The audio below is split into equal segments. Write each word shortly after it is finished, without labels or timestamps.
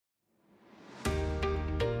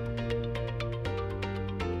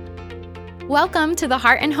Welcome to the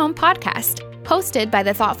Heart and Home podcast, hosted by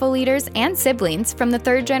the thoughtful leaders and siblings from the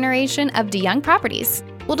third generation of DeYoung Properties.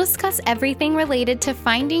 We'll discuss everything related to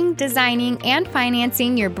finding, designing, and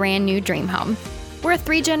financing your brand new dream home. We're a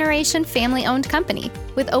three-generation family-owned company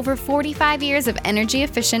with over 45 years of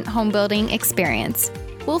energy-efficient home building experience.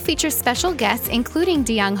 We'll feature special guests, including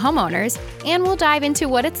DeYoung homeowners, and we'll dive into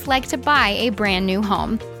what it's like to buy a brand new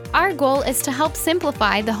home. Our goal is to help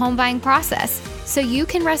simplify the home buying process, so you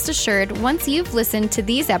can rest assured once you've listened to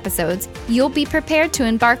these episodes, you'll be prepared to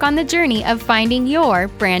embark on the journey of finding your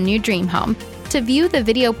brand new dream home. To view the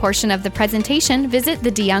video portion of the presentation, visit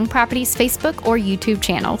the DeYoung Properties Facebook or YouTube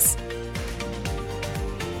channels.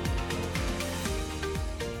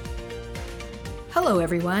 Hello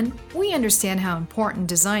everyone. We understand how important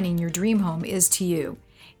designing your dream home is to you.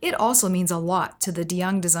 It also means a lot to the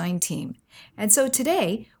DeYoung design team. And so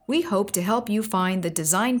today, we hope to help you find the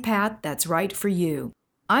design path that's right for you.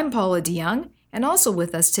 I'm Paula DeYoung, and also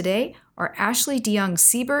with us today are Ashley DeYoung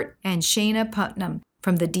Siebert and Shayna Putnam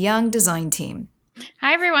from the DeYoung design team.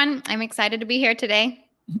 Hi everyone. I'm excited to be here today.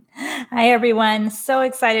 Hi everyone. So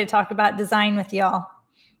excited to talk about design with y'all.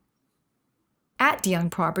 At DeYoung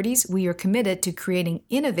Properties, we are committed to creating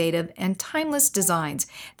innovative and timeless designs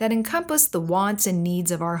that encompass the wants and needs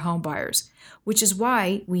of our homebuyers, which is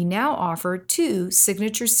why we now offer 2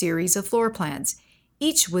 signature series of floor plans,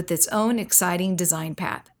 each with its own exciting design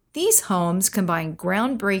path. These homes combine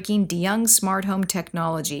groundbreaking DeYoung smart home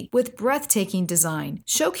technology with breathtaking design,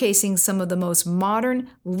 showcasing some of the most modern,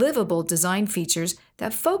 livable design features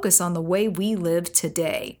that focus on the way we live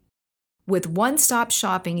today. With one-stop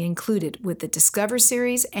shopping included with the Discover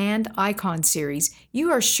Series and Icon Series,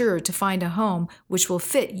 you are sure to find a home which will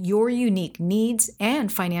fit your unique needs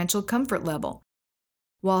and financial comfort level,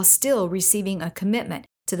 while still receiving a commitment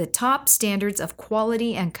to the top standards of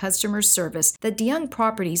quality and customer service that DeYoung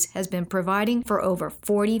Properties has been providing for over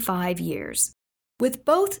 45 years. With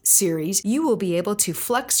both series, you will be able to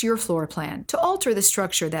flex your floor plan to alter the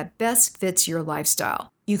structure that best fits your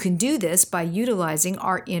lifestyle. You can do this by utilizing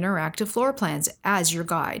our interactive floor plans as your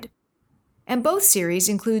guide. And both series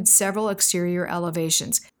include several exterior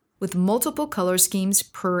elevations with multiple color schemes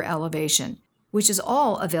per elevation, which is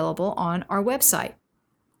all available on our website.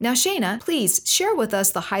 Now, Shayna, please share with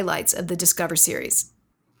us the highlights of the Discover series.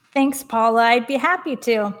 Thanks, Paula. I'd be happy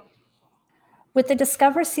to. With the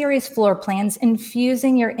Discover Series floor plans,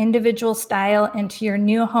 infusing your individual style into your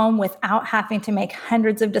new home without having to make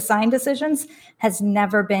hundreds of design decisions has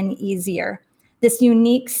never been easier. This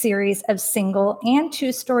unique series of single and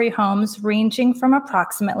 2-story homes ranging from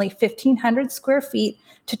approximately 1,500 square feet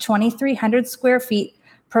to 2,300 square feet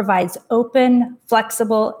provides open,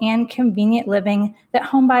 flexible, and convenient living that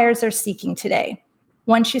homebuyers are seeking today.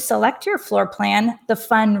 Once you select your floor plan, the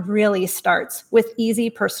fun really starts with easy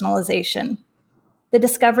personalization. The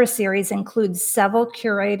Discover series includes several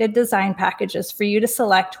curated design packages for you to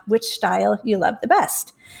select which style you love the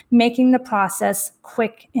best, making the process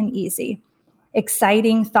quick and easy.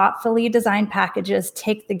 Exciting, thoughtfully designed packages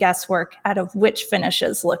take the guesswork out of which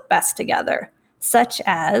finishes look best together, such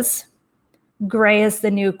as Gray is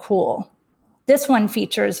the New Cool. This one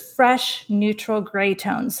features fresh, neutral gray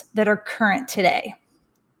tones that are current today.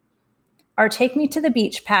 Our Take Me to the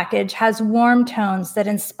Beach package has warm tones that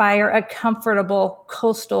inspire a comfortable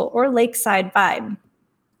coastal or lakeside vibe.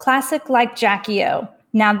 Classic like Jackie O.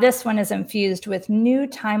 Now this one is infused with new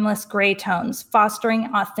timeless gray tones, fostering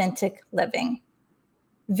authentic living.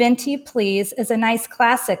 Venti Please is a nice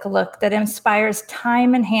classic look that inspires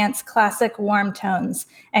time-enhanced classic warm tones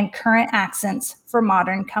and current accents for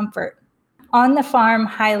modern comfort. On the Farm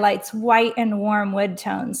highlights white and warm wood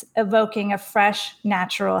tones, evoking a fresh,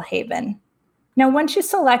 natural haven. Now, once you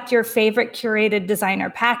select your favorite curated designer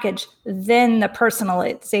package, then the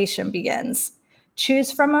personalization begins. Choose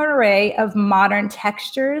from an array of modern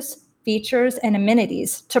textures, features, and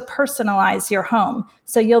amenities to personalize your home,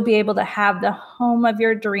 so you'll be able to have the home of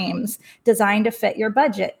your dreams designed to fit your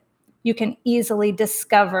budget. You can easily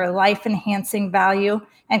discover life-enhancing value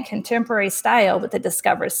and contemporary style with the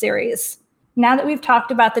Discover series. Now that we've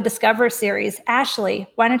talked about the Discover series, Ashley,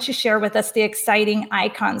 why don't you share with us the exciting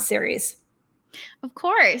Icon series? Of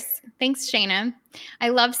course. Thanks, Shayna. I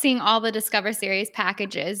love seeing all the Discover Series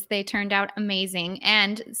packages. They turned out amazing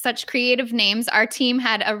and such creative names. Our team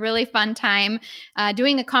had a really fun time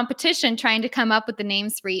doing a competition trying to come up with the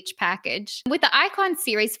names for each package. With the Icon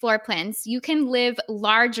Series floor plans, you can live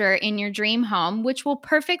larger in your dream home, which will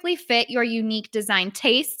perfectly fit your unique design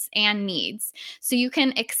tastes and needs. So you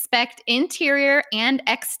can expect interior and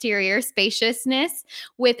exterior spaciousness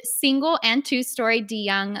with single and 2-story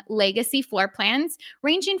DeYoung Legacy floor plans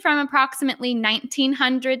ranging from approximately 19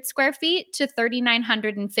 1,900 square feet to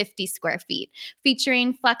 3,950 square feet,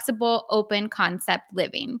 featuring flexible, open concept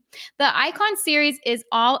living. The Icon series is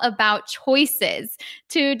all about choices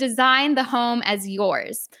to design the home as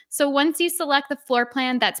yours. So once you select the floor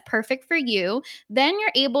plan that's perfect for you, then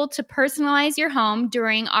you're able to personalize your home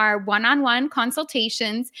during our one-on-one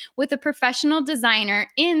consultations with a professional designer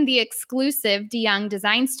in the exclusive DeYoung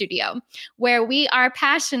Design Studio, where we are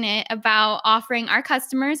passionate about offering our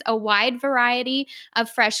customers a wide variety of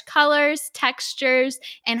fresh colors, textures,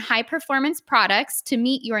 and high-performance products to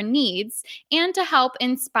meet your needs and to help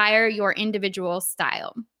inspire your individual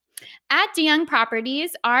style. At DeYoung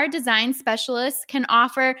Properties, our design specialists can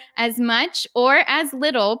offer as much or as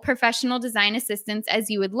little professional design assistance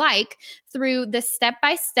as you would like through the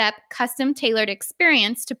step-by-step custom-tailored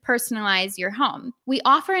experience to personalize your home. We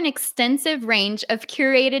offer an extensive range of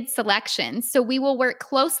curated selections, so we will work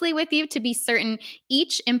closely with you to be certain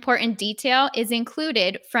each important detail is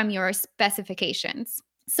included from your specifications.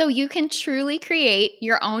 So you can truly create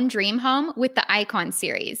your own dream home with the Icon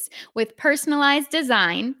series, with personalized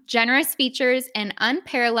design, generous features, and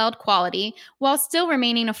unparalleled quality while still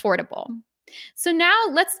remaining affordable. So now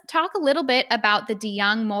let's talk a little bit about the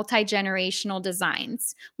DeYoung multi-generational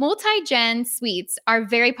designs. Multi-gen suites are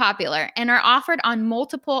very popular and are offered on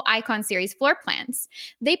multiple Icon series floor plans.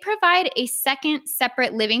 They provide a second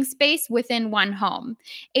separate living space within one home.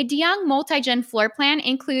 A DeYoung multi-gen floor plan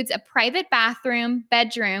includes a private bathroom,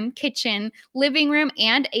 bedroom, kitchen, living room,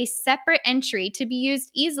 and a separate entry to be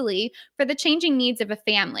used easily for the changing needs of a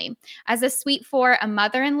family, as a suite for a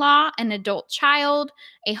mother-in-law, an adult child,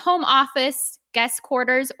 a home office, guest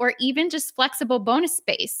quarters, or even just flexible bonus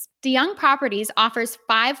space. DeYoung Properties offers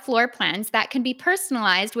 5 floor plans that can be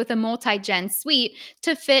personalized with a multi-gen suite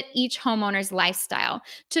to fit each homeowner's lifestyle.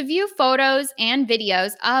 To view photos and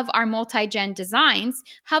videos of our multi-gen designs,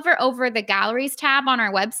 hover over the Galleries tab on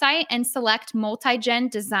our website and select Multi-Gen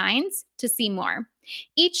Designs to see more.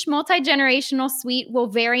 Each multi-generational suite will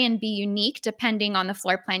vary and be unique depending on the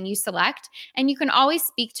floor plan you select, and you can always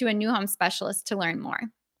speak to a new home specialist to learn more.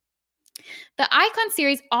 The Icon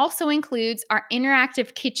series also includes our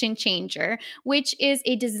interactive kitchen changer, which is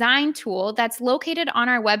a design tool that's located on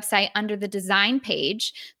our website under the design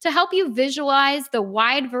page to help you visualize the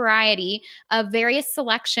wide variety of various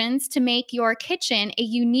selections to make your kitchen a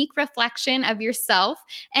unique reflection of yourself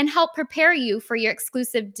and help prepare you for your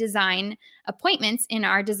exclusive design appointments in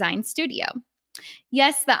our design studio.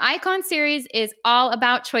 Yes, the Icon series is all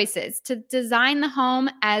about choices to design the home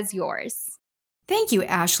as yours. Thank you,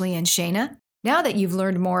 Ashley and Shayna. Now that you've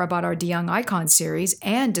learned more about our DeYoung Icon series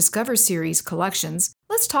and Discover series collections,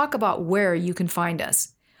 let's talk about where you can find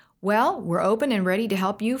us. Well, we're open and ready to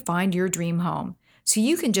help you find your dream home, so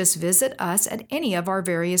you can just visit us at any of our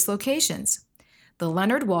various locations. The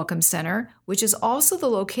Leonard Welcome Center, which is also the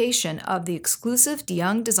location of the exclusive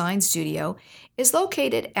DeYoung Design Studio, is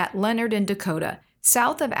located at Leonard and Dakota,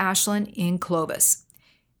 south of Ashland in Clovis.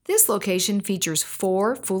 This location features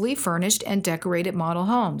 4 fully furnished and decorated model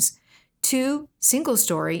homes, 2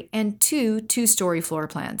 single-story and 2 two-story floor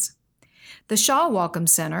plans. The Shaw Welcome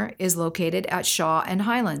Center is located at Shaw and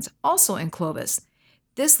Highlands, also in Clovis.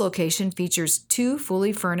 This location features 2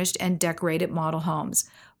 fully furnished and decorated model homes,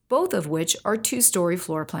 both of which are 2-story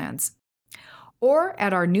floor plans. Or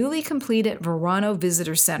at our newly completed Verano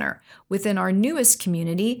Visitor Center within our newest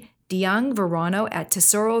community, DeYoung Verano at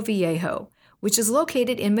Tesoro Viejo, which is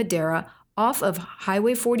located in Madera off of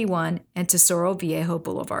Highway 41 and Tesoro Viejo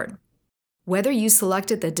Boulevard. Whether you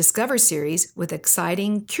selected the Discover series with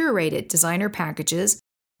exciting, curated designer packages,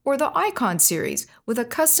 or the Icon series with a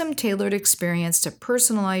custom-tailored experience to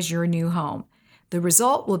personalize your new home, the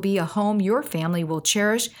result will be a home your family will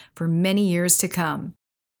cherish for many years to come.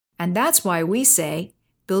 And that's why we say,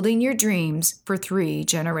 building your dreams for 3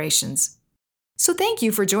 generations. So thank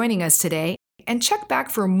you for joining us today, and check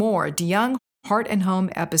back for more DeYoung Heart and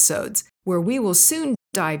Home episodes, where we will soon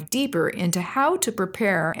dive deeper into how to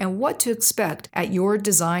prepare and what to expect at your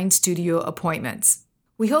design studio appointments.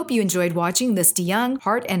 We hope you enjoyed watching this DeYoung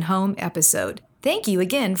Heart and Home episode. Thank you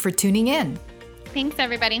again for tuning in. Thanks,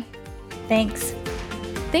 everybody. Thanks.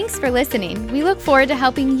 Thanks for listening. We look forward to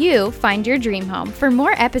helping you find your dream home. For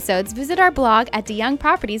more episodes, visit our blog at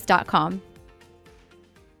deyoungproperties.com.